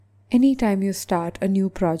Anytime you start a new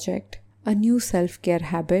project, a new self-care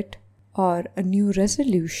habit, or a new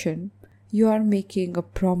resolution, you are making a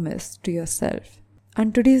promise to yourself.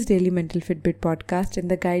 On today's Daily Mental Fitbit podcast, in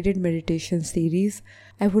the guided meditation series,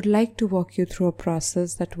 I would like to walk you through a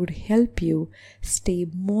process that would help you stay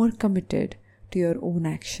more committed to your own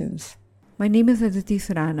actions. My name is Aditi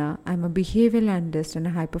Surana. I'm a behavioral analyst and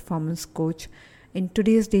a high-performance coach. In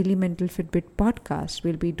today's Daily Mental Fitbit podcast,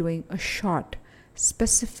 we'll be doing a short,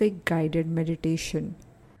 specific guided meditation.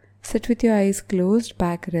 Sit with your eyes closed,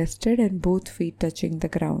 back rested, and both feet touching the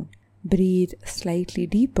ground. Breathe slightly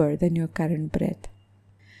deeper than your current breath.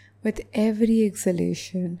 With every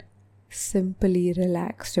exhalation, simply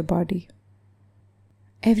relax your body.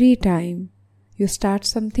 Every time you start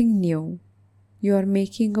something new, you are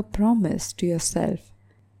making a promise to yourself.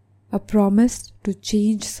 A promise to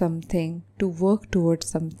change something, to work towards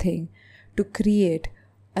something, to create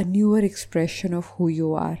a newer expression of who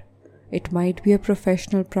you are. It might be a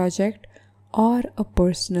professional project or a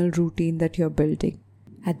personal routine that you're building.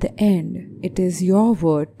 At the end, it is your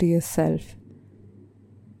word to yourself.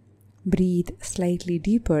 Breathe slightly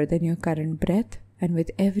deeper than your current breath, and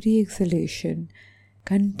with every exhalation,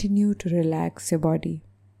 continue to relax your body.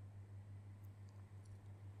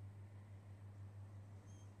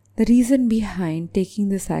 The reason behind taking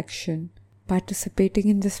this action, participating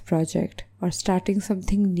in this project, or starting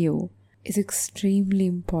something new is extremely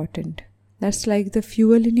important. That's like the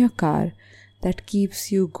fuel in your car that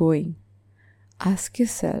keeps you going. Ask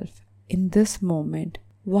yourself, in this moment,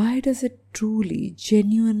 why does it truly,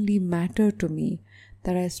 genuinely matter to me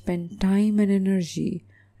that I spend time and energy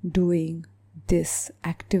doing this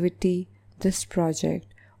activity, this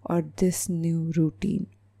project, or this new routine?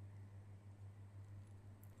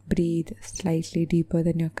 Breathe slightly deeper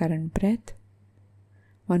than your current breath.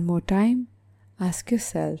 One more time, ask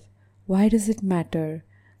yourself, why does it matter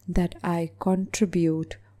that I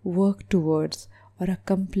contribute, work towards, or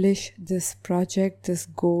accomplish this project, this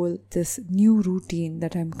goal, this new routine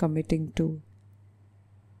that I'm committing to?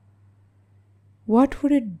 What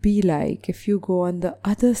would it be like if you go on the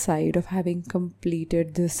other side of having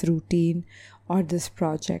completed this routine or this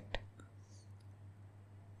project?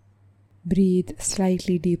 Breathe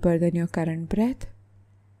slightly deeper than your current breath.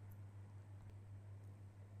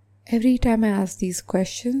 Every time I ask these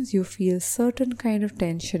questions, you feel certain kind of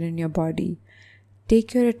tension in your body.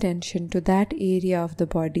 Take your attention to that area of the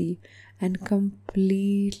body and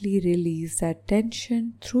completely release that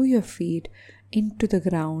tension through your feet into the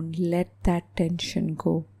ground. Let that tension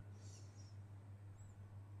go.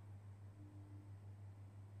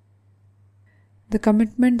 The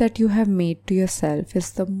commitment that you have made to yourself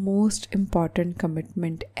is the most important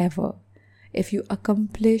commitment ever. If you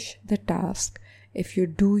accomplish the task, if you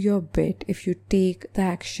do your bit, if you take the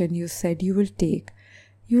action you said you will take,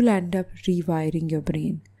 you'll end up rewiring your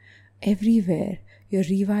brain. Everywhere, you're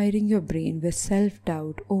rewiring your brain with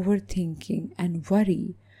self-doubt, overthinking, and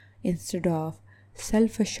worry instead of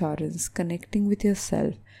self-assurance, connecting with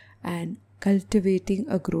yourself, and cultivating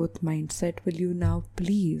a growth mindset. Will you now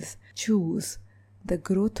please choose the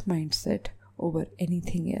growth mindset over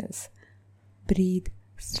anything else? Breathe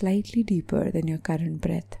slightly deeper than your current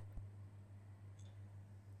breath.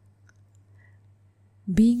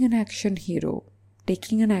 Being an action hero,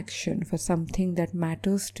 taking an action for something that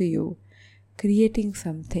matters to you, creating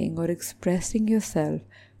something or expressing yourself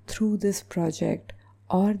through this project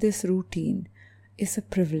or this routine is a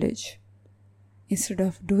privilege. Instead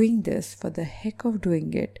of doing this for the heck of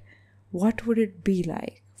doing it, what would it be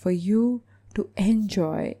like for you to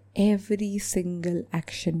enjoy every single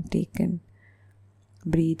action taken?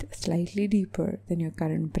 Breathe slightly deeper than your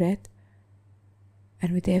current breath,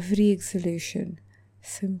 and with every exhalation,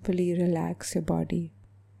 simply relax your body.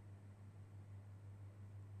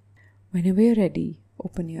 Whenever you're ready,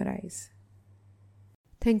 open your eyes.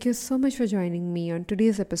 Thank you so much for joining me on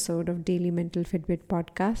today's episode of Daily Mental Fitbit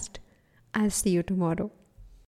podcast. I'll see you tomorrow.